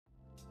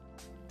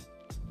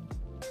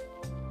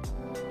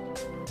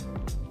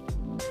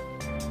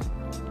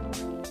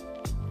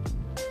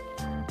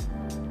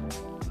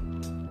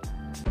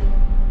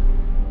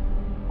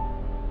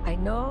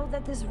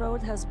that this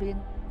road has been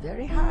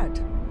very hard.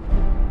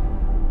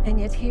 And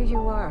yet here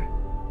you are,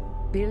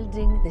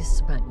 building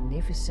this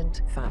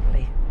magnificent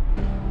family.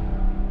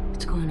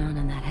 What's going on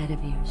in that head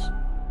of yours?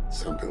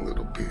 Something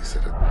little B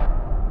said it.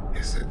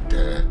 He said,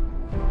 Dad,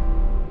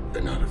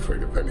 you're not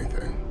afraid of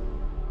anything.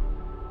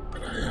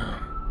 But I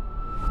am.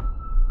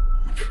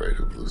 I'm afraid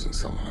of losing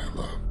someone I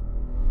love.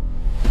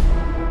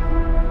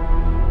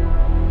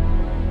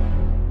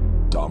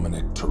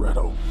 Dominic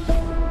Toretto,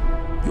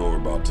 you're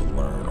about to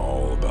learn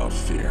all about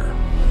fear.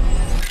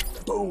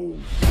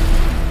 Boom!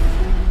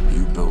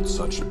 You built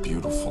such a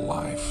beautiful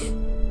life,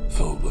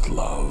 filled with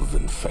love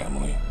and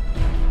family.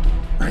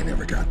 I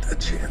never got that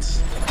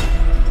chance.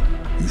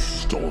 You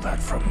stole that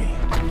from me.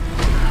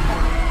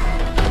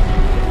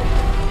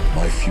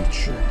 My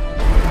future.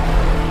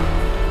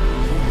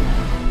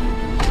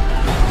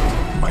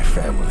 My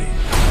family.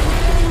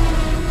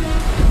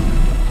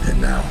 And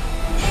now,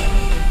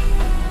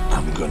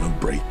 I'm gonna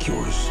break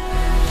yours.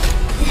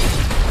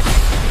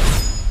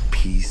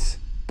 Piece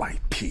by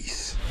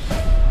piece.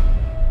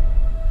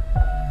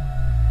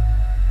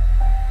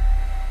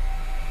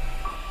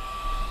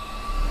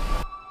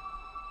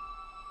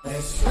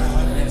 Let's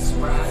ride, let's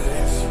ride,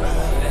 let's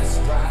ride, let's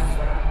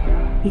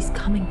ride. He's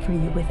coming for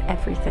you with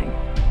everything.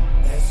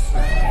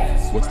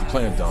 What's the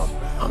plan, Dom?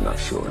 I'm not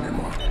sure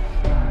anymore.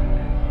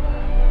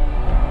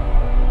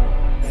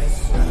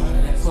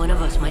 One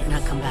of us might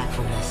not come back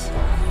from this.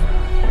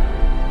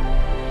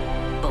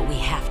 But we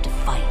have to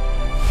fight.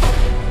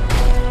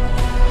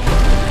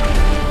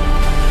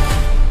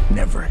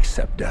 Never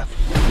accept death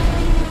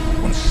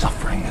when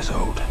suffering is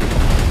owed.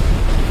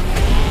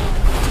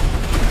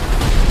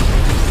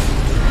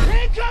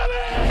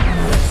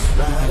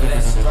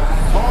 Let's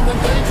ride. Armed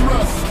and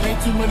dangerous.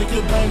 Ain't too many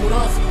can bang with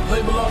us.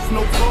 Label us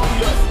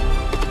notorious.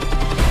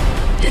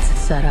 It's a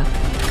setup.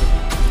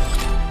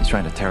 He's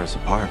trying to tear us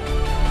apart.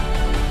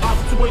 Our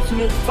situation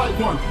is type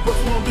 1. What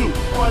you gonna do?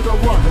 Find or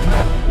run?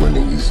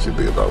 Winning used to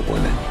be about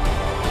winning.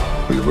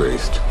 We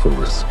raced for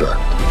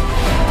respect.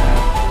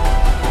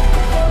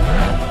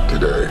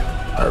 Today,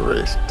 I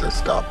raced to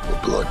stop the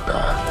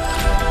bloodbath.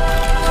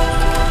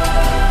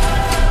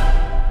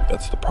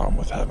 That's the problem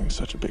with having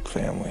such a big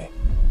family.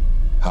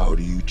 How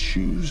do you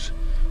choose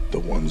the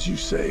ones you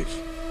save?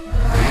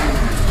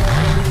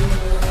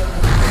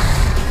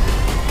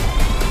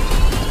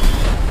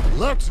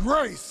 Let's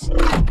race.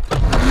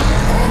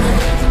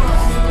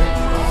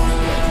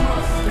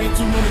 Ain't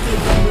too many can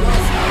bang with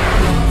us.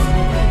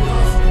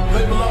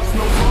 Label us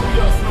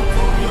notorious,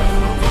 notorious,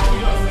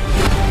 notorious.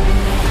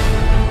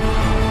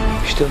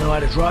 You still know how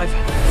to drive?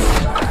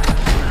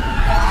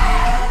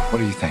 What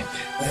do you think?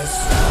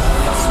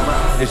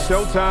 It's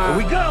showtime. Here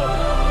we go!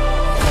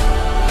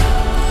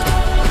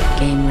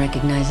 Game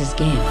recognizes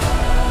game.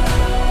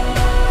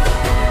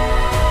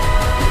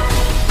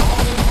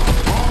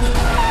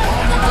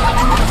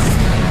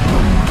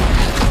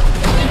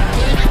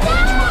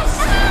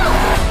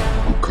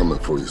 I'm coming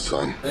for you,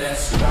 son.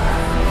 Let's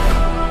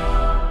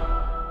ride.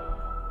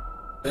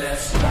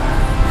 Let's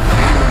ride.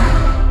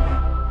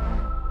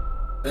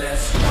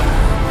 Let's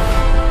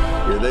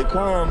ride. Here they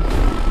come.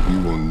 You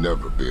will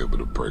never be able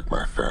to break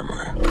my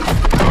family.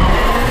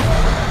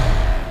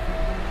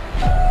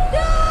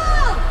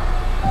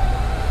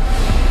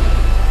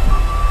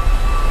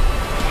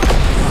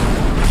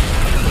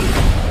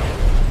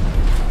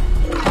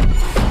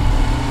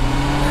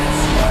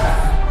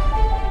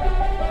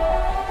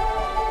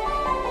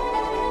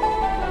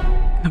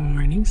 Good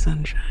morning,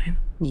 sunshine.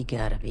 You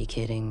gotta be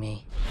kidding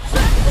me.